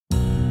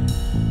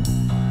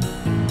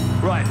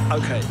Right,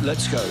 OK,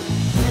 let's go.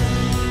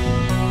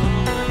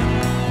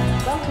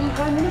 Welcome,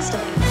 Prime Minister.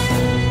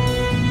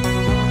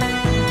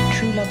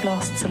 True love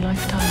lasts a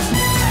lifetime.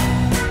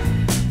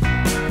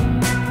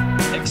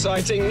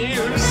 Exciting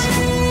news.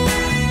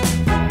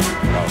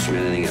 Ask me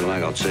anything you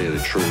like, I'll tell you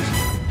the truth.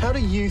 How do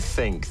you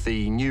think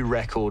the new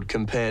record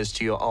compares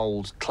to your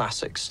old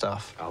classic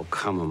stuff? Oh,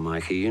 come on,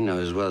 Mikey. You know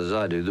as well as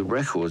I do, the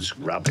record's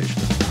rubbish.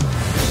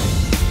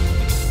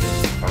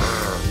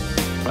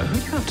 Right, who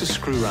do you have to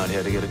screw around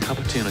here to get a cup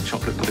of tea and a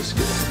chocolate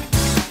biscuit?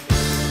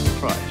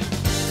 Right.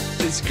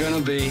 It's gonna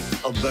be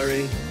a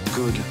very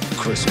good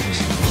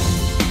Christmas.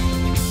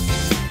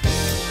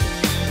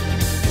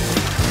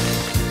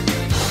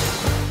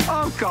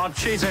 Oh, God,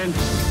 she's in.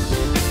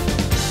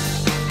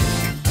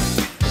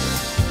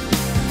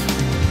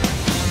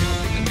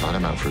 Invite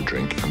him out for a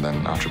drink, and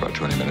then after about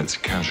 20 minutes,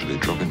 casually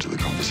drop into the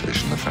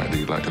conversation the fact that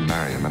you'd like to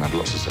marry him and have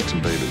lots of sex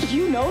and babies. Did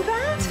you know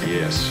that?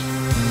 Yes.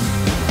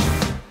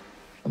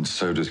 And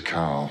so does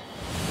Carl.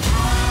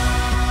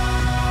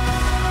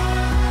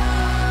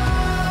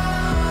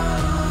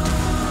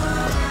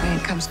 When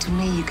it comes to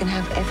me, you can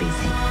have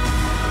everything.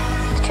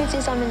 The truth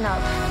is I'm in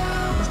love.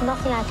 There's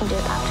nothing I can do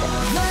about it.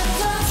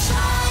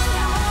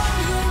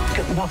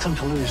 You've got nothing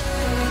to lose.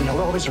 And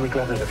you'll always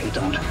regret it if you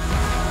don't.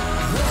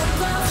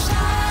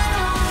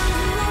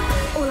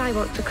 All I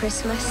want for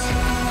Christmas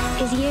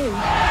is you.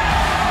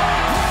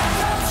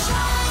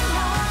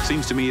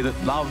 Seems to me that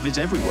love is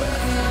everywhere.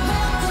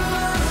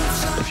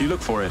 If you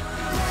look for it,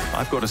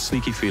 I've got a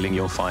sneaky feeling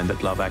you'll find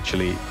that love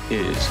actually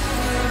is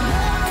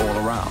all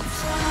around.